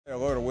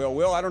Hello to Will.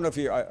 Will, I don't know if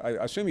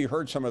I assume you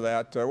heard some of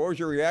that. What was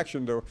your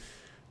reaction to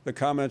the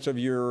comments of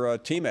your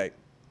teammate?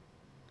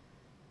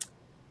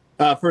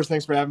 First,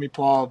 thanks for having me,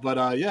 Paul.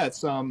 But yeah,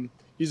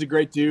 he's a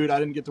great dude. I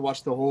didn't get to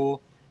watch the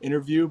whole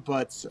interview,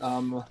 but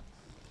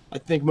I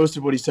think most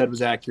of what he said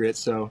was accurate,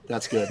 so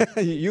that's good.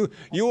 you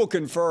will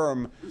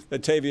confirm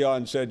that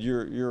Tavion said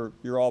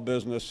you're all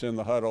business in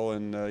the huddle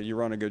and you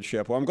run a good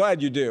ship. Well, I'm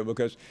glad you do,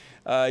 because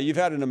you've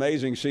had an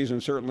amazing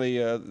season. Certainly,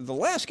 the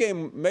last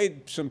game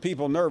made some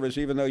people nervous,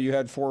 even though you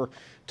had 4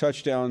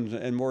 touchdowns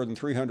and more than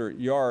 300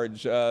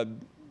 yards.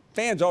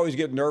 Fans always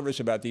get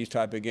nervous about these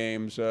type of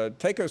games.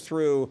 Take us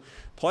through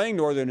playing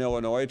Northern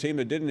Illinois, a team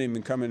that didn't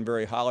even come in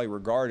very highly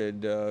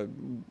regarded.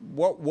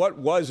 What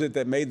was it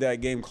that made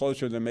that game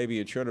closer than maybe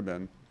it should have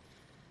been?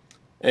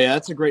 Hey,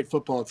 that's a great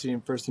football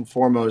team, first and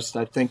foremost.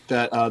 I think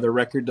that their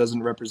record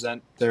doesn't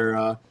represent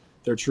their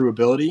true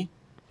ability,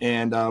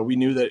 and we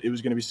knew that it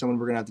was going to be someone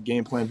we're going to have to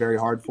game plan very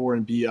hard for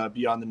and be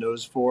on the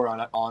nose for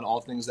on all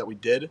things that we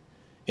did.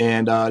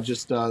 And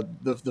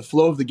the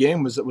flow of the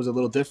game was a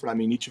little different. I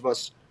mean, each of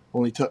us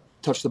only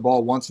touched the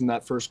ball once in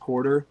that first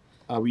quarter.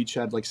 We each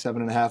had like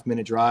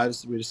 7.5-minute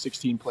drives. We had a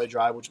 16-play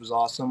drive, which was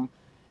awesome.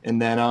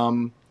 And then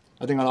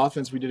I think on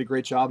offense, we did a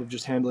great job of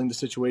just handling the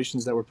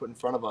situations that were put in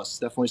front of us.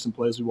 Definitely some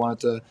plays we wanted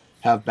to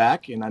have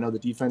back, and I know the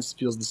defense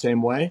feels the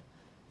same way.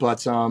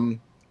 But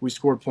we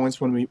scored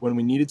points when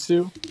we needed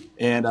to,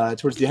 and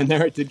towards the end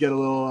there, it did get a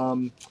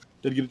little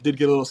did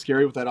get a little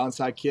scary with that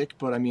onside kick.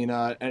 But I mean,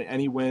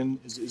 any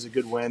win is a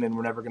good win, and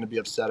we're never going to be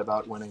upset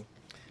about winning.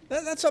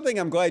 That's something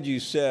I'm glad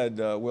you said,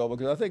 Will,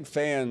 because I think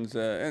fans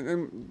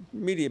and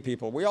media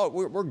people,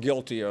 we're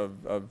guilty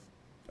of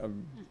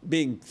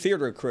being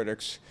theater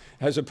critics,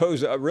 as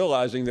opposed to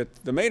realizing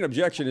that the main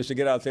objection is to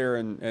get out there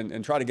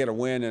and try to get a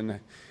win. And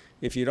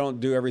if you don't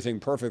do everything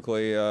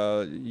perfectly,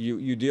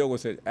 you deal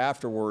with it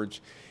afterwards.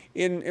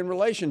 In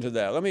relation to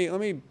that, let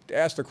me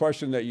ask the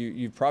question that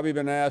you've probably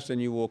been asked and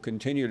you will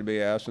continue to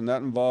be asked, and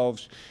that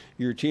involves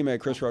your teammate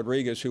Chris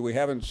Rodriguez, who we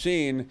haven't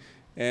seen.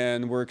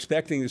 And we're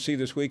expecting to see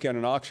this weekend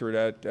in Oxford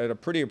at a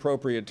pretty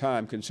appropriate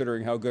time,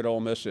 considering how good Ole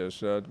Miss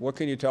is. What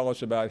can you tell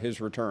us about his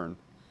return?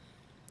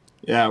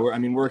 Yeah,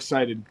 we're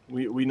excited.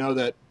 We know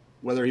that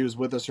whether he was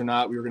with us or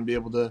not, we were going to be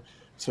able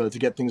to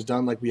get things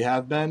done like we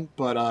have been.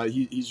 But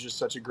he's just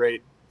such a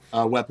great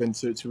weapon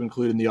to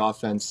include in the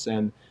offense.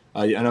 And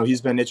I know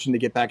he's been itching to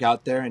get back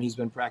out there, and he's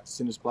been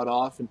practicing his butt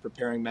off and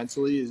preparing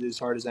mentally as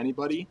hard as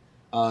anybody,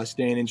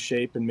 staying in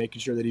shape and making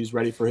sure that he's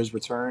ready for his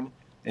return.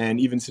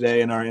 And even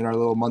today in our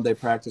little Monday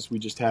practice we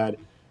just had,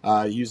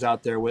 he was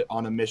out there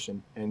on a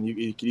mission, and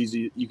you could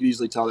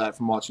easily tell that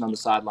from watching on the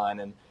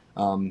sideline.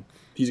 And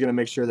he's going to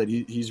make sure that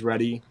he's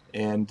ready,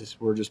 and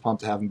we're just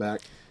pumped to have him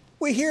back.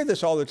 We hear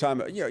this all the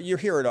time. You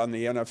hear it on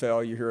the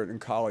NFL, you hear it in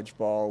college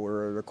ball,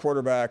 where the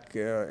quarterback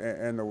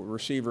and the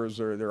receivers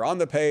they're on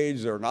the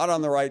page, they're not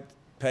on the right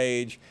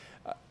page.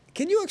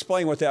 Can you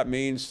explain what that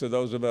means to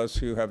those of us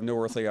who have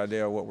no earthly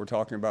idea what we're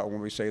talking about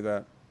when we say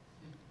that?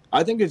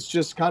 I think it's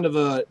just kind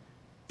of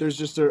there's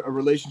just a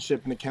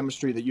relationship and a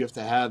chemistry that you have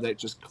to have that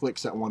just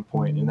clicks at one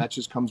point, and that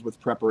just comes with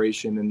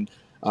preparation, and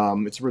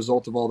it's a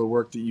result of all the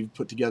work that you've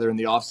put together in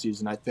the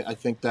offseason. I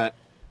think that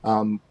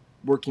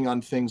working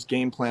on things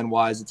game plan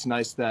wise, it's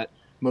nice that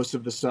most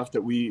of the stuff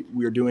that we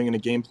are doing in a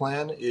game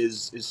plan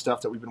is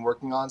stuff that we've been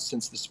working on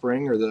since the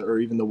spring or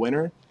even the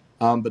winter.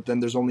 But then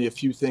there's only a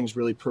few things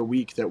really per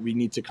week that we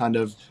need to kind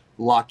of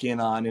lock in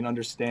on and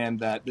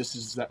understand that this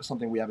is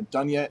something we haven't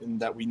done yet,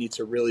 and that we need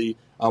to really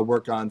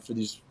work on for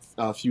these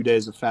few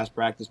days of fast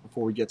practice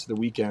before we get to the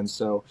weekend.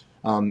 So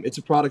it's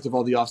a product of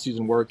all the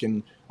off-season work,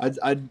 and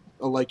I'd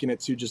liken it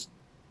to just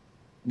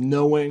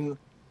knowing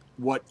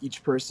what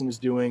each person is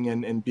doing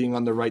and being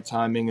on the right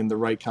timing and the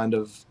right kind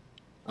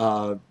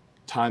of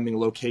timing,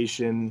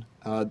 location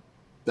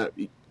that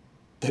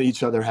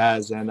each other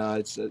has, and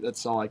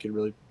that's all I could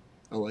really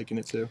liken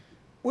it to.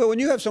 Well, when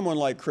you have someone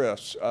like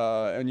Chris,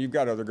 and you've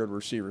got other good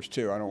receivers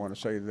too, I don't want to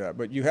say that,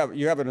 but you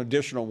have an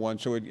additional one,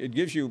 so it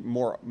gives you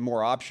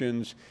more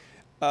options.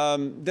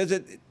 Does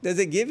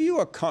it give you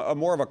a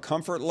more of a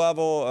comfort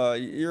level?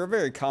 You're a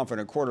very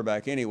confident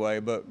quarterback anyway,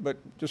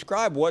 but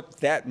describe what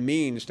that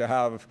means to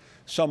have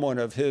someone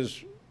of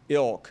his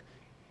ilk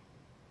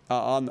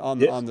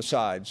on the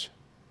sides.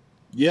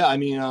 Yeah, I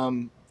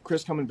mean,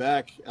 Chris coming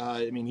back,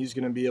 I mean, he's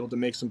going to be able to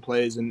make some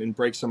plays and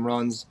break some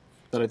runs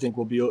that I think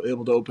will be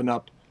able to open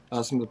up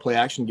some of the play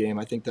action game.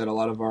 I think that a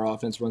lot of our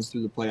offense runs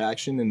through the play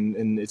action,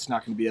 and it's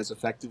not going to be as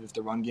effective if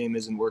the run game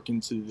isn't working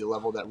to the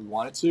level that we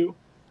want it to.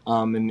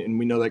 And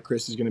we know that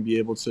Chris is going to be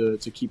able to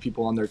keep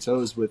people on their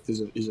toes with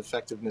his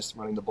effectiveness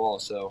running the ball.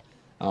 So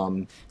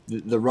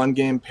the run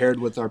game paired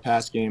with our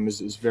pass game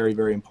is very,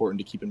 very important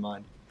to keep in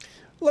mind.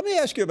 Let me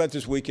ask you about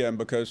this weekend,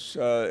 because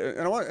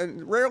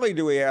and rarely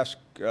do we ask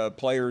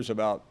players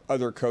about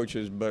other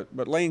coaches,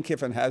 but Lane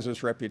Kiffin has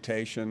this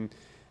reputation.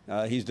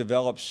 He's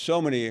developed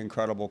so many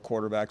incredible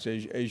quarterbacks,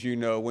 as you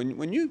know.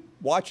 When you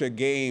watch a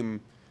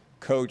game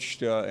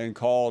coached and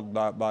called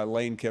by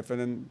Lane Kiffin,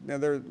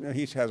 and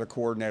he has a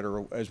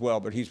coordinator as well,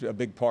 but he's a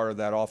big part of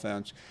that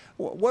offense.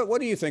 What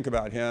do you think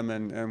about him,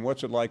 and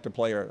what's it like to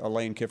play a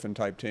Lane Kiffin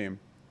type team?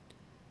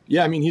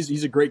 Yeah, I mean,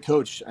 he's a great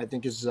coach. I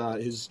think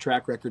his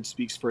track record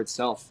speaks for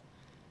itself.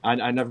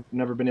 I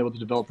never been able to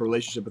develop a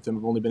relationship with him.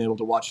 I've only been able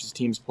to watch his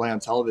teams play on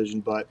television,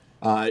 but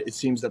it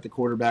seems that the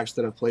quarterbacks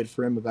that have played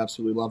for him have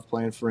absolutely loved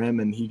playing for him,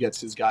 and he gets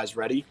his guys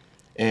ready,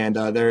 and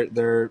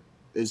they're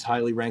as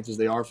highly ranked as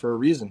they are for a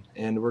reason.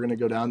 And we're going to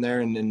go down there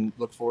and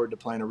look forward to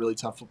playing a really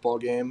tough football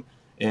game.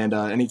 And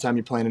anytime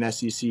you're playing an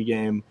SEC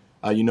game,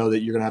 you know that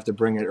you're going to have to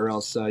bring it, or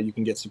else you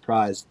can get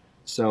surprised.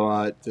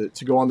 So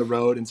to go on the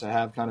road and to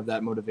have kind of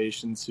that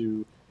motivation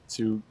to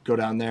go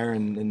down there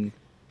and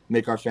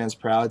make our fans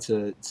proud,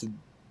 to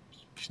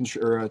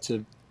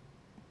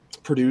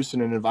produce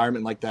in an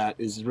environment like that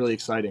is really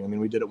exciting. I mean,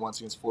 we did it once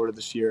against Florida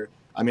this year.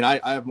 I mean, I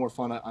have more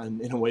fun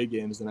in away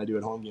games than I do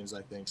at home games,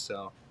 I think.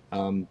 So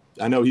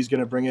I know he's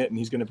going to bring it, and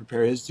he's going to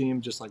prepare his team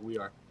just like we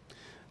are.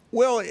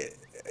 Well,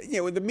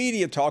 the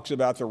media talks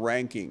about the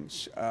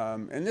rankings,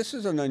 and this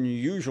is an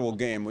unusual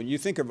game. When you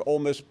think of Ole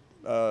Miss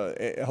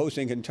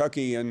hosting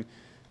Kentucky, and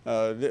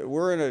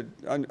we're in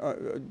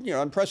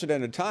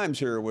unprecedented times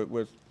here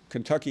with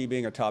Kentucky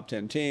being a top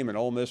 10 team and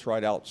Ole Miss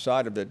right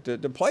outside of it. Do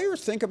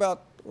players think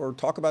about or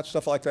talk about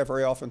stuff like that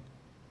very often?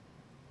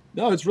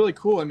 No, it's really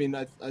cool. I mean,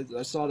 I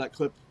saw that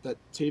clip that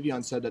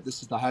Tavion said that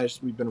this is the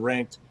highest we've been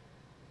ranked.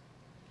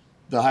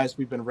 The highest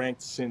we've been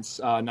ranked since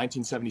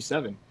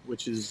 1977,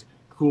 which is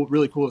cool,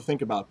 really cool to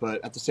think about.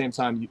 But at the same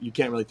time, you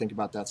can't really think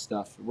about that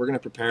stuff. We're going to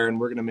prepare, and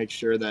we're going to make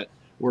sure that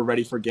we're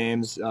ready for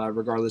games,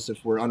 regardless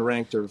if we're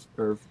unranked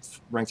or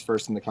ranked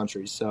first in the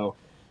country. So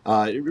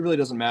it really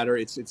doesn't matter.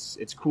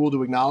 It's cool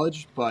to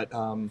acknowledge, but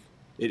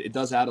it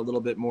does add a little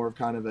bit more of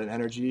kind of an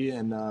energy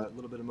and a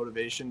little bit of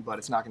motivation, but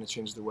it's not going to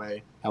change the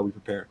way how we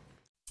prepare.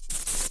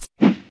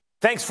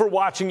 Thanks for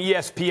watching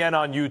ESPN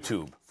on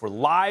YouTube. For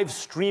live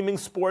streaming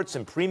sports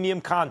and premium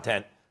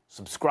content,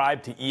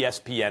 subscribe to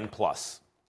ESPN+.